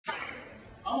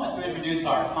I want to introduce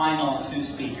our final two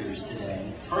speakers today.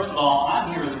 First of all,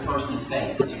 I'm here as a person of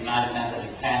faith, as a United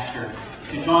Methodist pastor,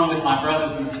 to join with my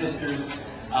brothers and sisters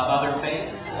of other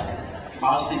faiths,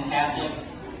 Protestant, Catholic,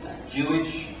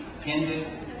 Jewish, Hindu,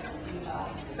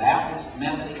 Baptist,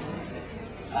 Methodist,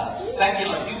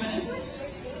 secular humanists,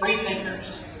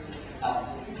 freethinkers,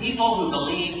 people who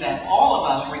believe that all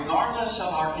of us, regardless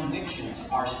of our convictions,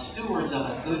 are stewards of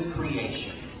a good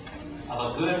creation,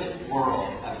 of a good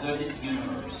world, a good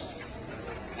universe,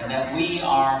 and that we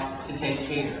are to take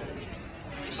care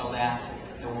so that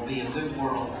there will be a good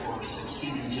world for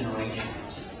succeeding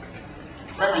generations.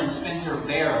 Reverend Spencer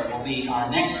Barrett will be our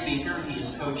next speaker. He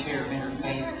is co-chair of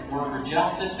Interfaith Worker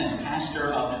Justice and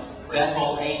pastor of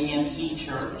Bethel AME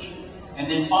Church. And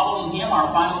then following him, our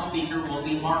final speaker will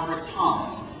be Margaret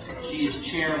Thomas. She is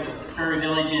chair of the Prairie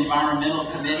Village Environmental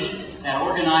Committee that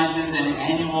organizes an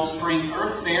annual spring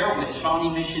Earth Fair with Shawnee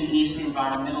Mission East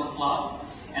Environmental Club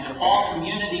and a fall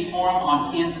community forum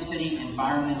on Kansas City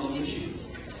environmental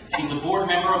issues. She's a board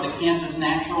member of the Kansas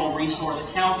Natural Resource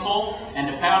Council and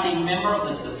a founding member of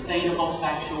the Sustainable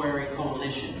Sanctuary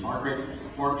Coalition. Margaret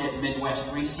worked at Midwest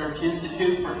Research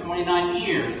Institute for 29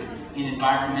 years in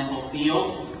environmental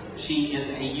fields. She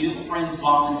is a Youth Friends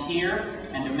volunteer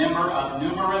and a member of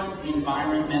numerous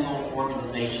environmental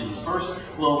organizations. First,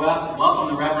 we'll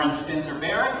welcome the Reverend Spencer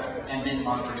Barrett and then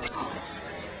Margaret Thomas.